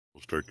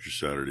Start your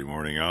Saturday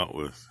morning out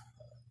with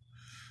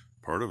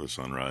part of a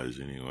sunrise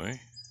anyway.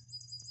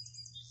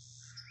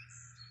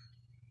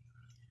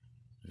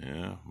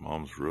 Yeah,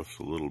 Mom's roof's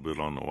a little bit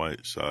on the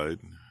white side.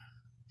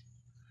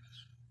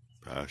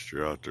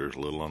 Pasture out there's a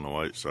little on the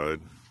white side.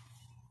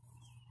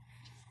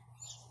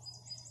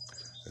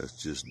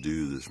 That's just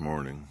dew this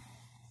morning.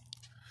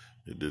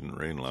 It didn't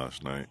rain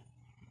last night.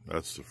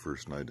 That's the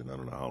first night in I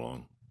don't know how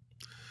long.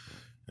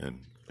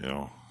 And, you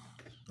know,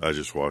 I was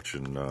just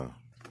watching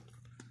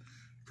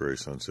Prairie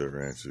Sunset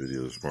Ranch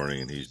video this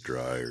morning, and he's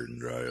drier and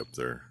dry up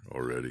there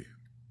already.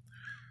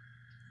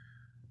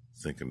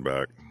 Thinking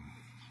back,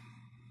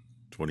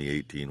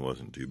 2018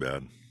 wasn't too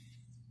bad.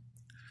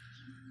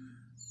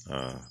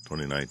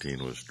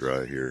 2019 was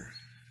dry here.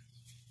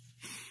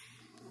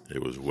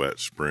 It was wet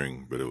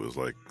spring, but it was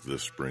like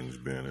this spring's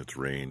been. It's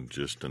rained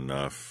just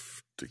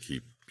enough to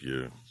keep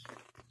you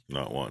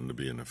not wanting to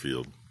be in the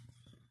field.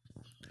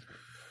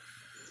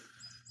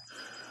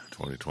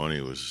 2020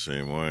 was the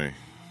same way.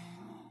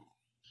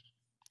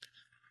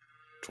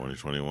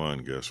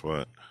 2021, guess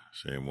what?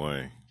 Same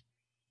way.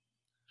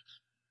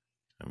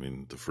 I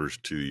mean, the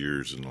first 2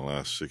 years in the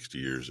last 60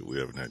 years that we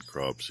haven't had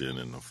crops in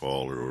the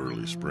fall or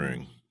early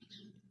spring.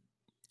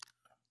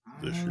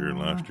 This year and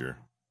last year.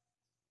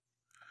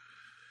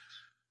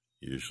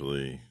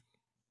 Usually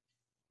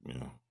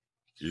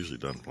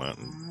done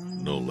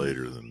planting no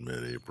later than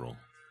mid-April.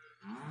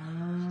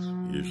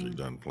 Usually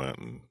done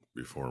planting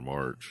before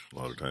March. A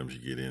lot of times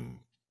you get in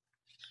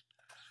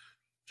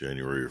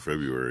January or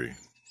February.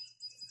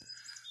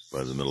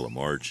 By the middle of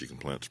March, you can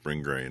plant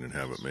spring grain and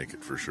have it make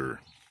it for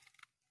sure.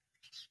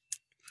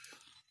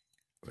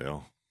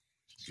 Well,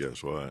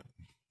 guess what?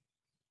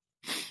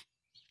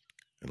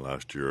 And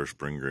last year our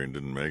spring grain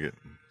didn't make it.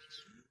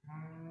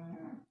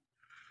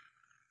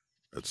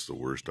 That's the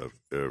worst I've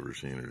ever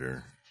seen it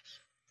here.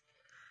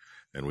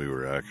 And we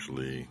were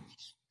actually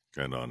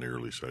kind of on the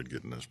early side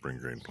getting that spring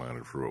grain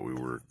planted for what we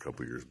were a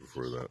couple years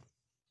before that.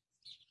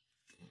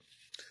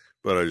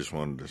 But I just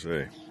wanted to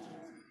say,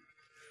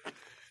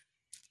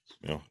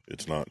 you know,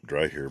 it's not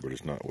dry here, but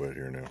it's not wet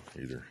here now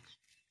either.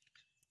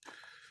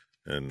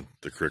 And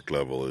the creek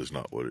level is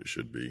not what it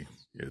should be.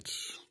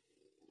 It's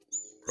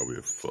probably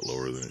a foot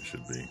lower than it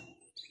should be.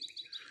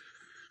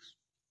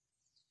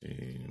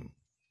 And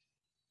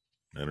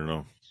I don't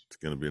know. It's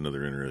going to be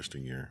another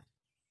interesting year.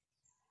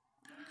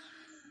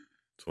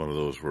 It's one of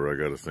those where I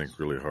got to think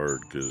really hard,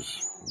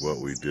 because what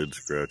we did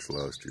scratch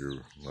last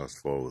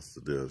fall with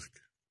the disc,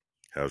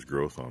 has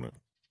growth on it.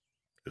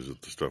 Is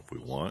it the stuff we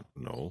want?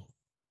 No.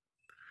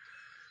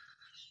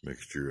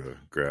 Mixture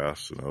of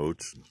grass and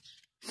oats.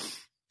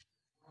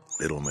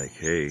 It'll make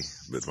hay,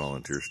 but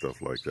volunteer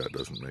stuff like that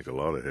doesn't make a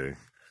lot of hay.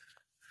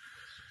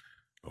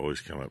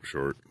 Always come up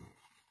short.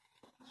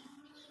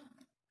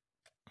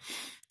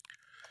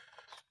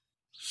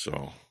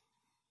 So,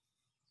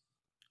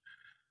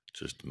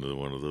 just another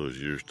one of those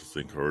years to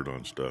think hard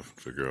on stuff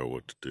and figure out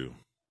what to do.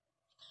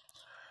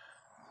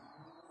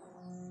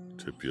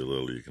 Tip you a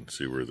little, you can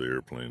see where the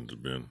airplanes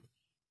have been.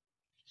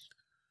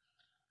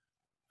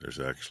 There's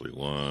actually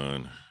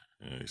one,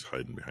 and he's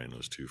hiding behind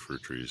those two fir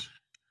trees.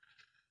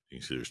 You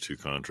can see there's two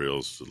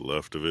contrails to the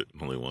left of it,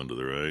 only one to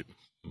the right.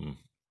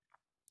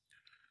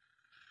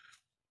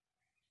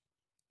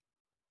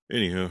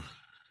 Anywho,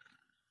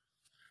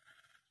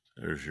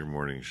 there's your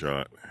morning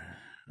shot.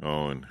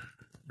 Oh, and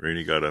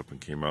Rainey got up and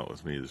came out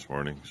with me this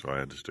morning, so I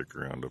had to stick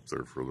around up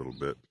there for a little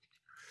bit.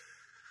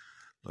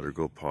 Let her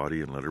go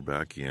potty and let her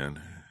back in.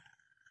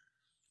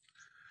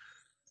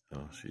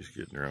 Oh, she's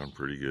getting around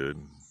pretty good.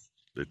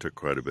 They took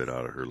quite a bit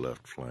out of her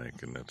left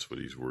flank, and that's what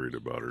he's worried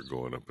about, her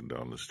going up and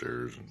down the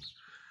stairs and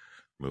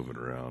moving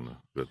around.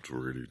 That's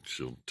worried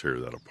she'll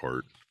tear that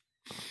apart.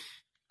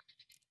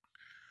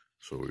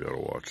 So we got to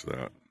watch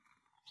that.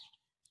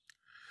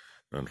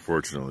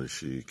 Unfortunately,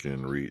 she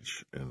can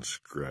reach and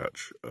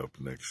scratch up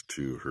next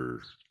to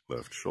her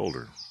left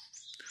shoulder.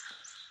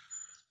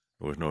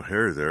 With no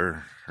hair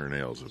there, her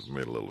nails have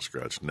made a little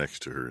scratch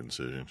next to her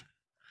incision.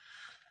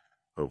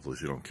 Hopefully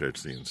she don't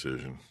catch the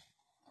incision.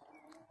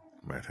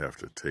 Might have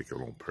to take a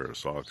little pair of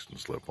socks and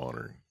slip on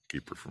her and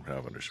keep her from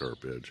having a sharp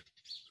edge.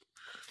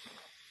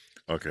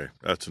 Okay,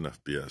 that's enough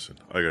BSing.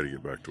 I gotta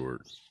get back to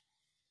work.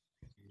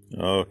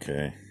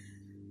 Okay,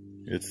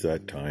 it's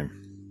that time.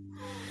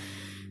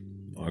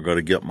 I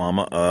gotta get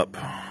Mama up.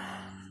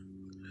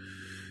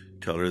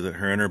 Tell her that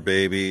her and her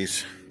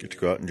babies get to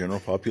go out in general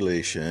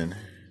population.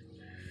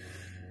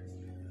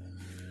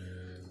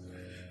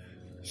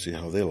 See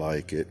how they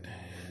like it.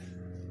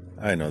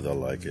 I know they'll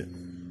like it.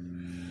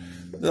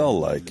 They'll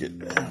like it,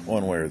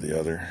 one way or the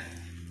other.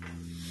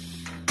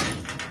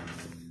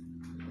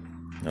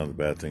 Now the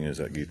bad thing is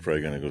that gee's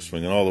probably going to go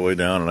swinging all the way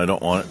down, and I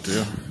don't want it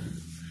to.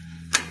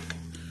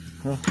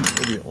 Well,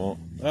 maybe it won't.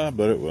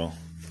 But it will.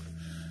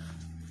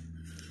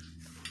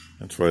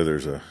 That's why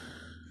there's a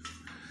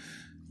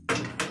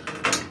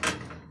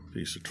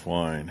piece of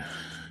twine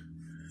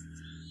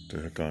to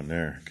hook on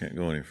there. Can't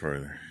go any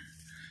further.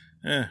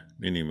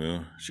 Minnie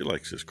Moo. She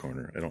likes this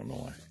corner. I don't know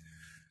why.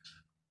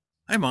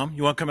 Hi, Mom.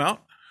 You want to come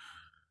out?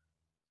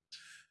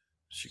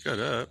 She got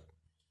up.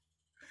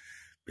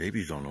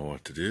 Babies don't know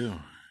what to do.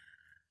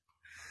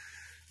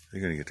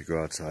 They're going to get to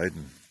go outside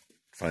and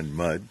find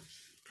mud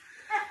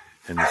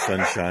and the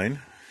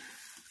sunshine.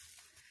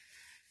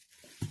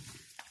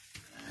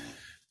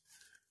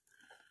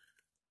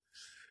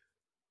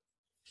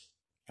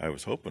 I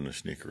was hoping to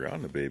sneak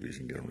around the babies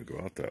and get them to go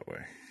out that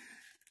way.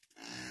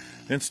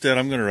 Instead,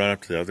 I'm going to run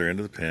up to the other end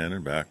of the pen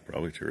and back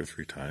probably 2 or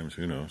 3 times.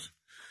 Who knows?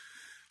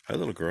 Hi,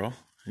 little girl.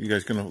 You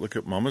guys going to look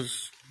at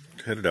Mama's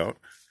headed out?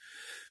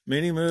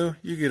 Minnie Moo,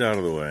 you get out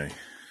of the way.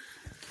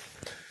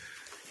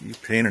 You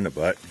pain in the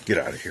butt. Get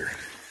out of here.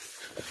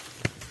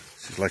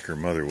 She's like her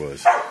mother was.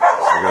 She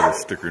got to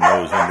stick her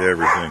nose into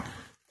everything.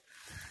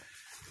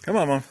 Come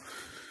on, Mom.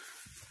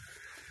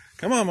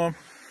 Come on, Mom.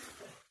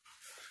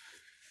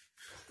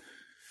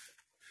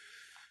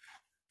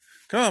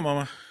 Come on,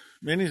 Mama.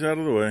 Minnie's out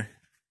of the way.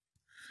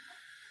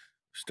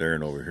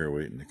 Staring over here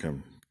waiting to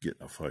come get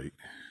in a fight.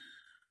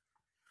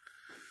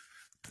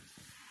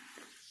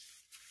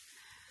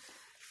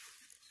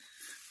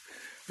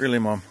 Really,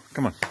 Mom?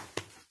 Come on.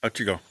 Out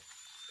you go.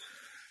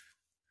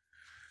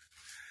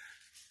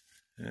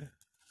 Yeah.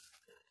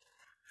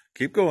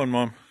 Keep going,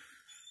 Mom.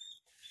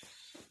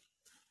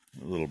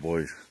 The little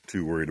boy's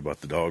too worried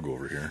about the dog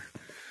over here.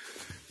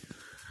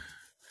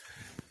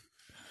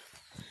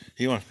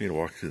 He wants me to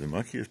walk through the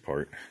muckiest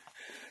part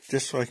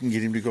just so I can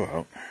get him to go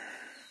out.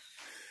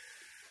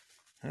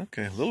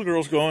 Okay, little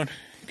girl's going.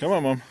 Come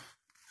on, Mom.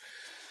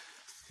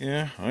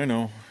 Yeah, I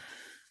know.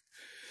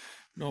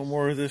 No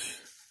more of this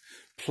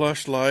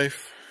plush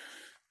life.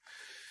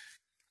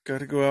 Got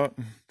to go out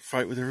and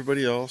fight with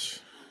everybody else.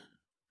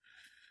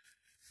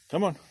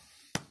 Come on.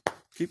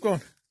 Keep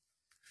going.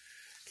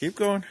 Keep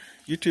going.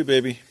 You too,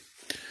 baby.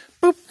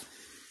 Boop.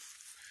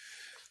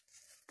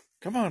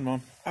 Come on,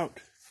 Mom. Out.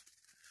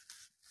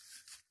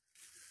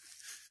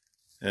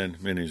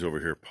 And Minnie's over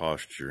here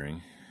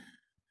posturing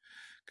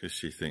because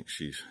she thinks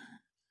she's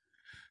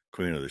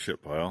queen of the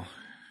shit pile.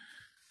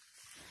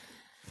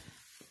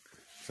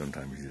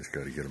 Sometimes you just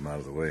got to get them out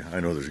of the way. I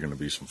know there's going to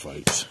be some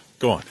fights.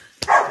 Go on.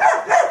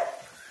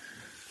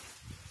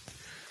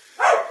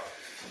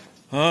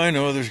 I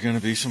know there's going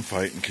to be some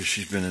fighting because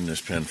she's been in this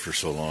pen for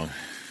so long.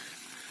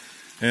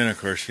 And of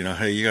course, you know,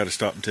 hey, you got to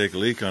stop and take a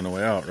leak on the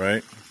way out,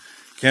 right?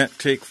 Can't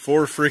take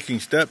 4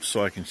 freaking steps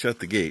so I can shut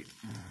the gate.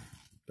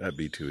 That'd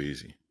be too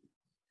easy.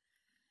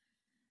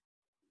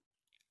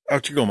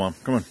 Out you go, Mom.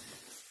 Come on.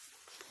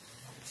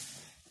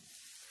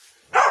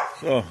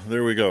 So,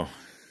 there we go.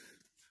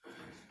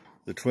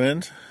 The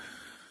twins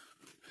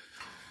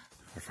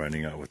are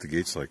finding out what the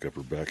gate's like up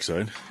her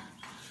backside.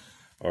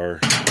 Are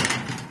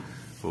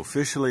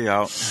officially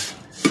out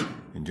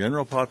in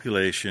general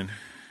population.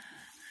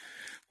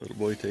 Little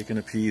boy taking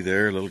a pee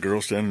there. Little girl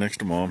standing next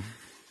to Mom.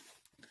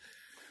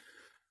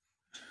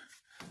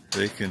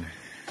 They can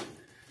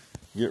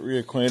get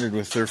reacquainted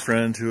with their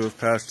friends who have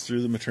passed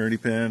through the maternity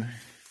pen.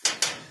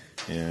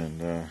 And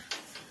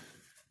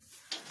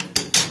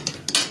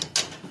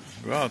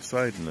go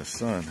outside in the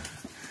sun.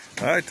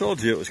 I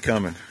told you it was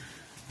coming.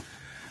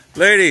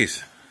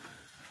 Ladies!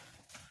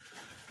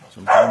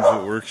 Sometimes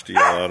it works to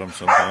yell at them,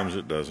 sometimes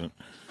it doesn't.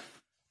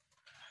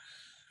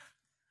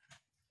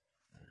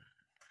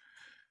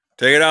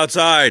 Take it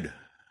outside!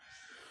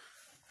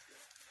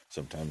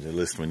 Sometimes they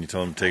listen when you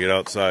tell them to take it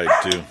outside,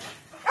 too.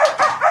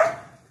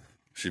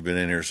 She's been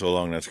in here so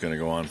long, that's going to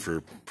go on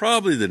for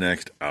probably the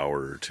next hour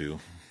or 2.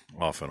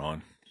 Off and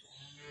on.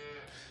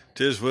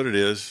 'Tis what it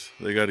is.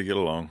 They got to get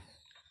along.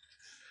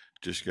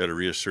 Just got to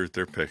reassert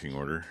their pecking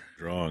order.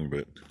 Wrong,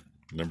 but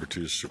number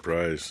 2's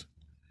surprise.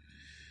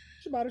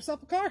 She bought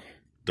herself a car.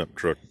 Dump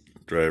truck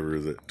driver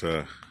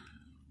that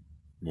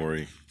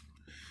Maury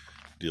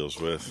deals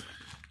with.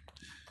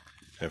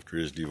 After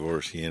his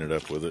divorce, he ended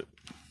up with it.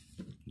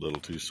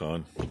 Little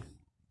Tucson.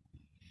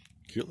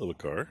 Cute little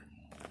car.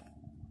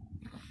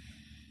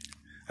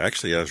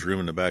 Actually has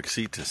room in the back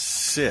seat to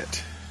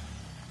sit.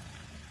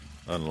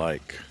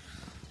 Unlike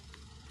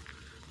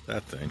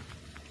that thing.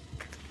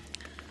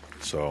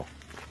 So,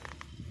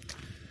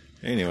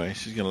 anyway,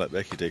 she's going to let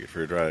Becky take it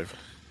for a drive.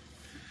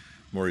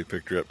 Maury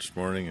picked her up this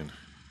morning and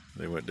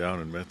they went down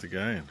and met the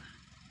guy and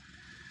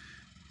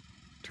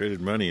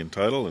traded money and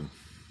title, and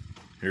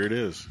here it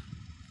is.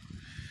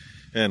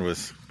 And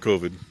with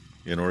COVID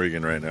in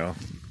Oregon right now,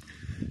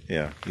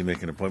 yeah, you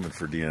make an appointment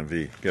for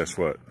DMV. Guess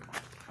what?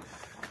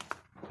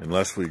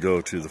 Unless we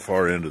go to the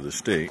far end of the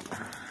state,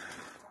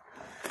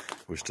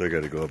 we still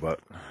got to go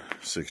about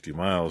 60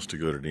 miles to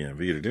go to DMV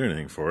to do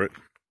anything for it.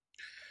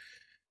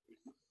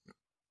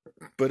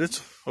 But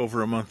it's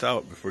over a month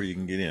out before you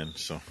can get in,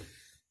 so.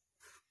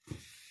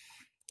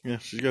 Yeah,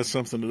 she's got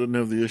something that doesn't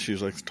have the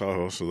issues like the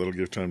Tahoe, so that'll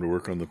give time to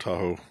work on the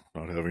Tahoe,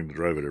 not having to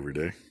drive it every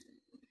day.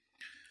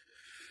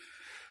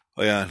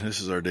 Oh yeah, this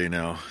is our day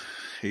now.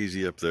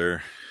 Hazy up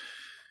there.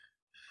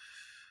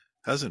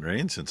 Hasn't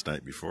rained since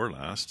night before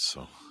last,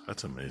 so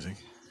that's amazing.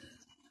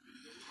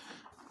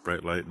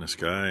 Bright light in the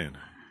sky, and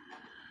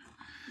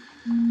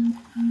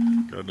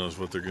God knows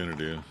what they're going to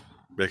do.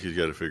 Becky's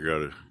got to figure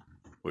out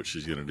what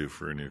she's going to do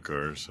for her new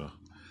car, so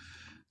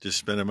just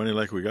spending money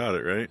like we got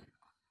it, right?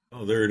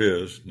 Oh, there it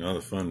is. Now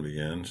the fun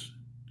begins.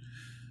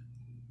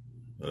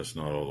 That's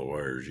not all the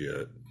wires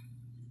yet.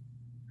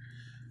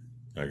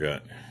 I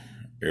got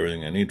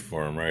everything I need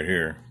for them right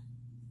here.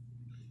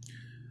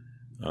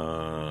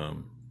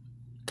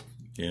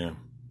 Yeah,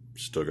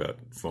 still got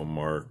foam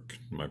mark,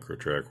 micro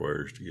track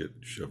wires to get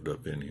shoved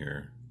up in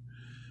here.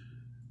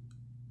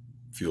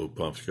 Fuel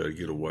pump's got to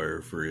get a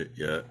wire for it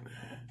yet.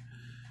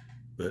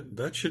 But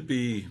that should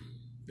be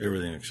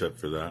everything except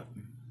for that.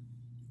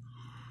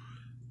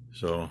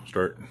 So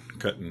start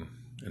cutting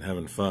and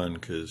having fun,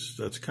 because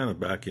that's kind of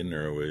back in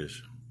there a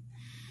ways.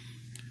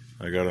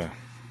 I gotta,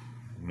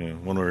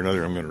 one way or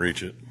another, I'm gonna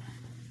reach it.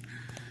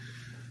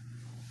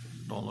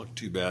 Don't look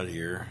too bad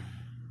here.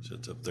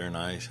 Sits up there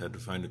nice. Had to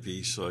find a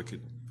piece so I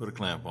could put a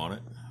clamp on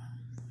it.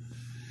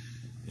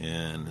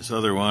 And this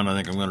other one, I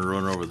think I'm gonna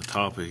run over the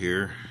top of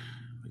here.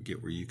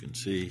 Get where you can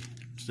see.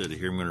 Instead of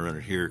here, I'm gonna run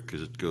it here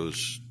because it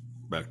goes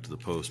back to the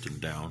post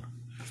and down.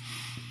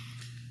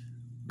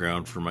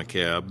 Ground for my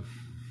cab.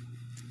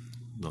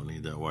 Don't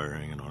need that wire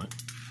hanging on it.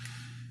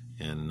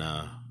 And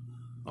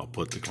I'll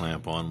put the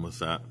clamp on with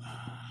that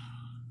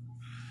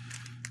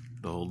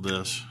to hold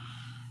this.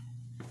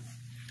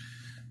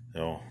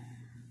 So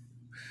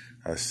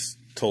I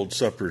told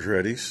supper's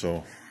ready,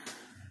 so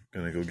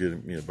I'm gonna go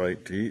get me a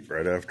bite to eat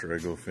right after I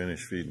go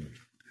finish feeding.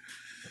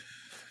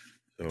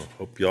 So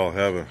hope y'all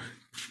have a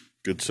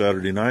good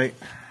Saturday night,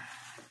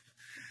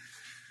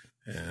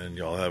 and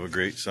y'all have a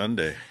great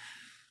Sunday.